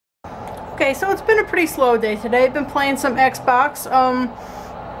Okay, so it's been a pretty slow day today. I've been playing some Xbox.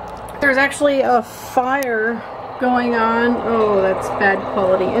 There's actually a fire going on. Oh, that's bad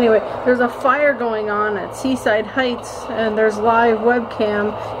quality. Anyway, there's a fire going on at Seaside Heights, and there's live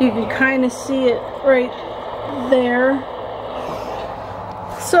webcam. You can kind of see it right there.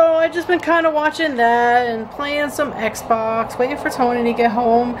 So I've just been kind of watching that and playing some Xbox, waiting for Tony to get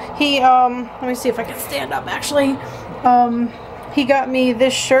home. He, let me see if I can stand up actually. He got me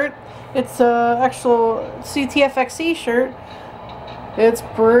this shirt. It's a actual CTFXE shirt. It's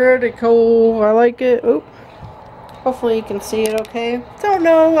pretty cool. I like it. Oop. Hopefully you can see it okay. Don't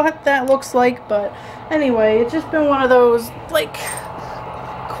know what that looks like, but anyway, it's just been one of those like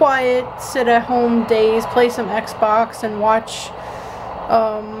quiet sit at home days, play some Xbox and watch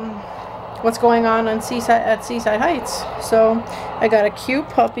what's going on Seaside Heights. So I got a cute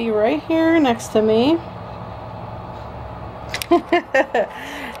puppy right here next to me.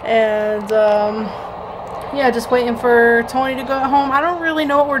 And yeah, just waiting for Tony to go home. I don't really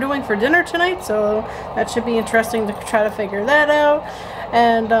know what we're doing for dinner tonight, so that should be interesting to try to figure that out.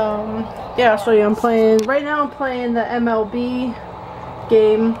 And yeah, I'll show you. I'm playing right now. I'm playing the MLB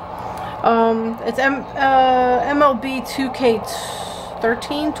game. It's MLB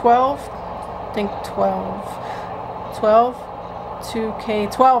 2K13, 12. I think 12,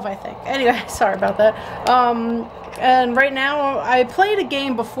 2K12, I think. Anyway, sorry about that. And right now, I played a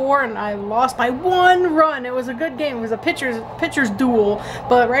game before and I lost by 1 run. It was a good game. It was a pitcher's duel.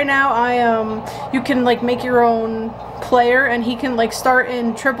 But right now, you can like make your own player, and he can like start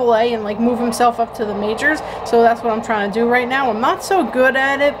in AAA and like move himself up to the majors. So that's what I'm trying to do right now. I'm not so good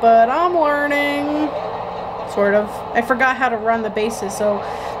at it, but I'm learning. Sort of. I forgot how to run the bases, so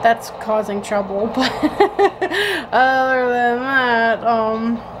that's causing trouble. But other than that,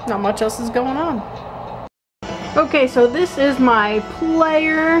 not much else is going on. Okay, so this is my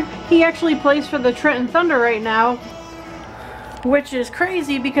player. He actually plays for the Trenton Thunder right now, which is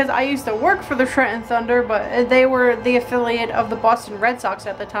crazy because I used to work for the Trenton Thunder, but they were the affiliate of the Boston Red Sox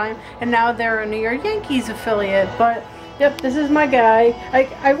at the time, and now they're a New York Yankees affiliate. But yep, this is my guy.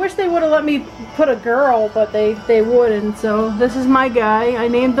 I wish they would have let me put a girl, but they wouldn't. So this is my guy. I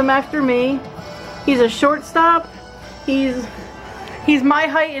named him after me. He's a shortstop. He's my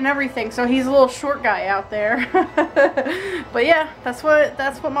height and everything, so he's a little short guy out there. But yeah, that's what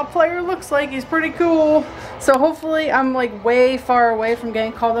my player looks like. He's pretty cool. So hopefully I'm like way far away from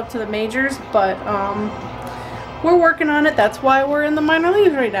getting called up to the majors, but we're working on it. That's why we're in the minor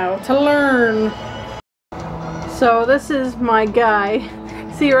leagues right now, to learn. So this is my guy.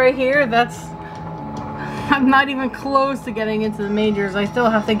 See right here, I'm not even close to getting into the majors. I still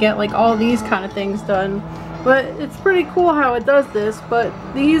have to get like all these kind of things done. But it's pretty cool how it does this. But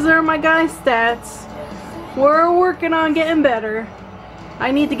these are my guy's stats. We're working on getting better.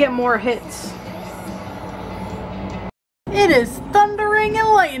 I need to get more hits. It is thundering and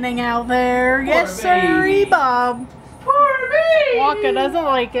lightning out there. Yes, sirree, Bob. Poor me. Walker doesn't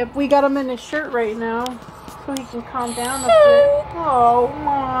like it. We got him in his shirt right now, so he can calm down a bit. Oh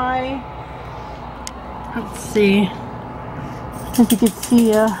my. Let's see. If you can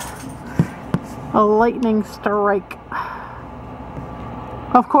see a lightning strike.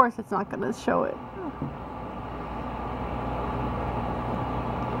 Of course it's not going to show it.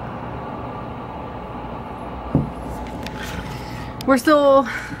 We're still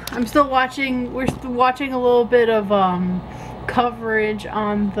watching a little bit of coverage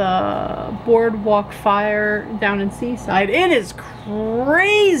on the boardwalk fire down in Seaside. It is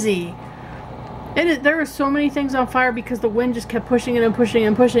crazy. There are so many things on fire because the wind just kept pushing it and pushing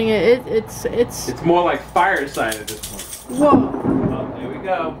and pushing it. It's more like Fireside at this point. Whoa. Oh, there we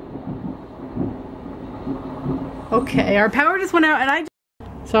go. Okay, our power just went out, and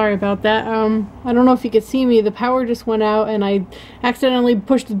sorry about that. I don't know if you could see me. The power just went out, and I accidentally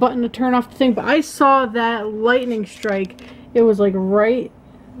pushed the button to turn off the thing. But I saw that lightning strike. It was like right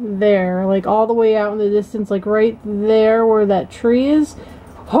there, like all the way out in the distance, like right there where that tree is.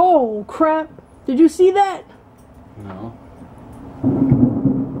 Oh crap! Did you see that? No.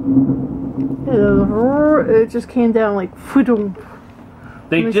 It just came down like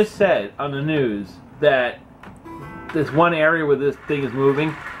They just said on the news that this one area where this thing is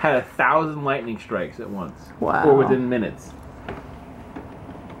moving had 1,000 lightning strikes at once. Wow. Or within minutes.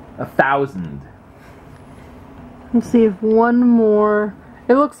 1,000. Let's see if one more.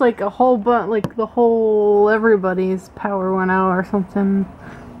 It looks like a whole bunch, like everybody's power went out or something.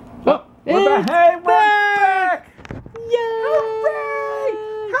 Oh, we're back! Hey, we're back! Yay! Hooray!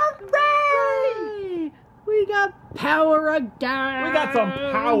 Hooray! We got power again! We got some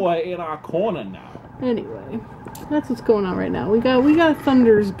power in our corner now. Anyway, that's what's going on right now. We got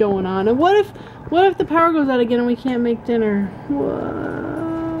thunders going on. And what if the power goes out again and we can't make dinner? What?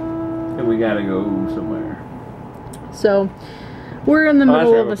 And we gotta go somewhere. So, we're in the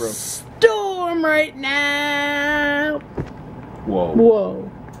middle of a storm right now. Whoa.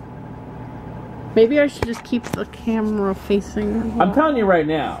 Whoa. Maybe I should just keep the camera facing. I'm telling you right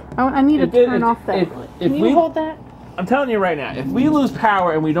now. I need to turn off that. Can you hold that? I'm telling you right now, if we lose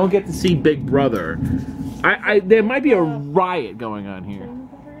power and we don't get to see Big Brother, there might be a riot going on here.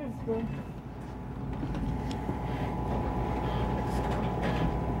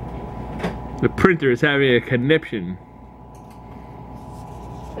 The printer is having a conniption.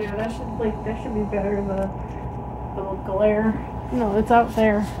 Yeah, that should be better. The little glare. No, it's out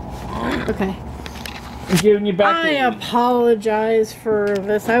there. Okay. I'm giving you back. I apologize for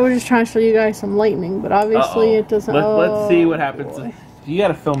this. I was just trying to show you guys some lightning, but obviously it doesn't. Let's see what happens. Boy. You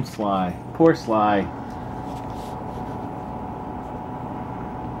gotta film Sly. Poor Sly.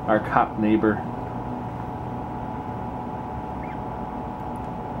 Our cop neighbor.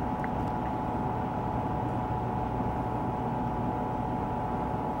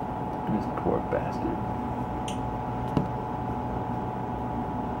 This poor bastard.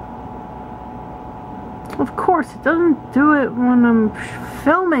 Of course, it doesn't do it when I'm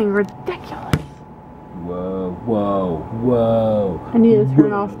filming. Ridiculous. Whoa, whoa, whoa. I need to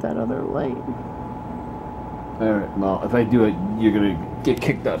turn off that other light. Alright, well, if I do it, you're gonna get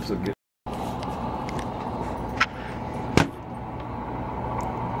kicked up, so good.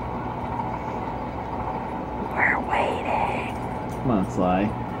 We're waiting. Come on, Sly.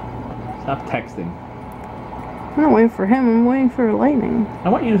 Stop texting. I'm not waiting for him, I'm waiting for lightning. I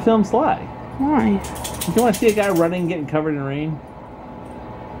want you to film Sly. Why? Do you want to see a guy running, getting covered in rain?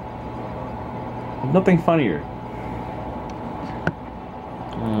 There's nothing funnier.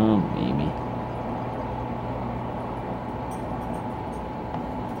 Oh, maybe.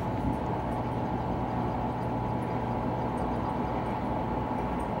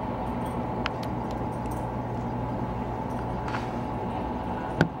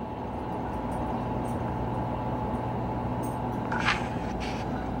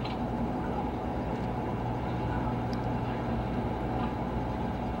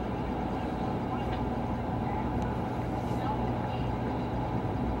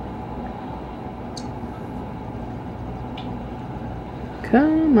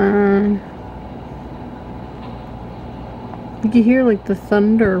 Come on. You can hear like the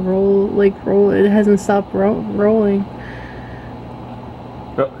thunder roll. It hasn't stopped rolling.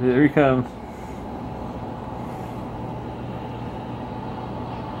 Oh, here he comes.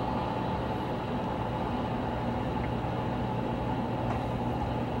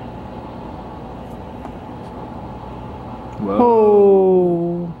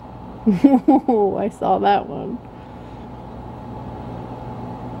 Whoa. Oh, I saw that one.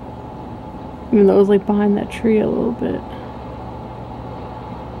 Even though it was like behind that tree a little bit.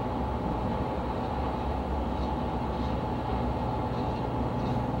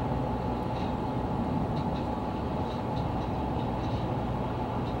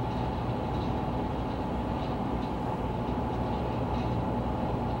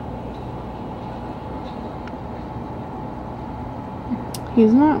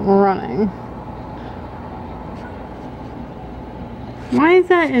 He's not running. Why is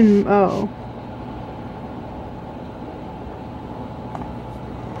that in... Oh.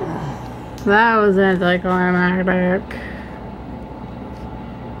 That was anticlimactic.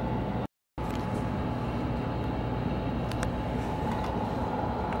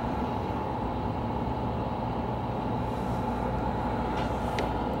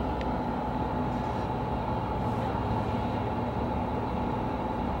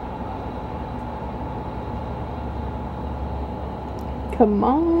 Come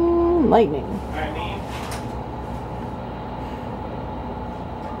on, lightning.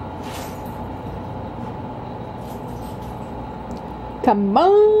 Come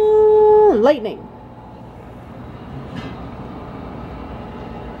on, lightning.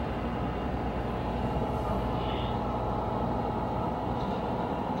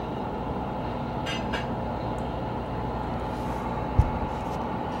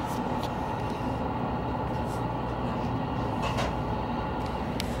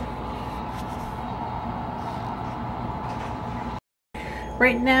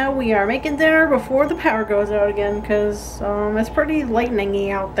 Right now we are making dinner before the power goes out again because it's pretty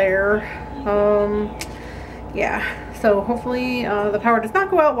lightning-y out there. Yeah, so hopefully the power does not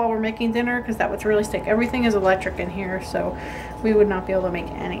go out while we're making dinner because that would really stink. Everything is electric in here, so we would not be able to make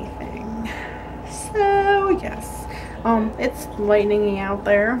anything. So yes, it's lightning-y out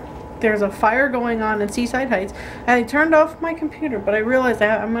there. there's a fire going on in Seaside Heights, and I turned off my computer, but I realized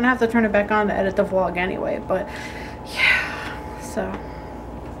that I'm gonna have to turn it back on to edit the vlog anyway. But yeah, so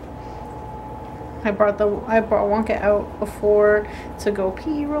I brought Wonka out before to go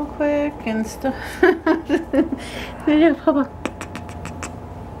pee real quick and stuff. Papa.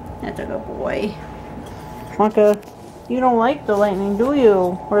 That's a good boy. Wonka, you don't like the lightning, do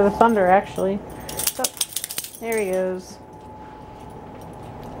you? Or the thunder, actually. Oh, there he goes.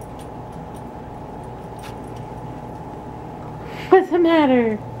 What's the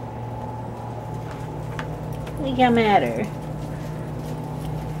matter? What's the matter?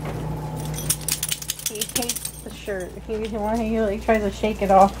 He hates the shirt. He like tries to shake it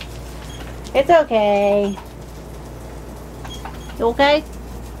off. It's okay. You okay?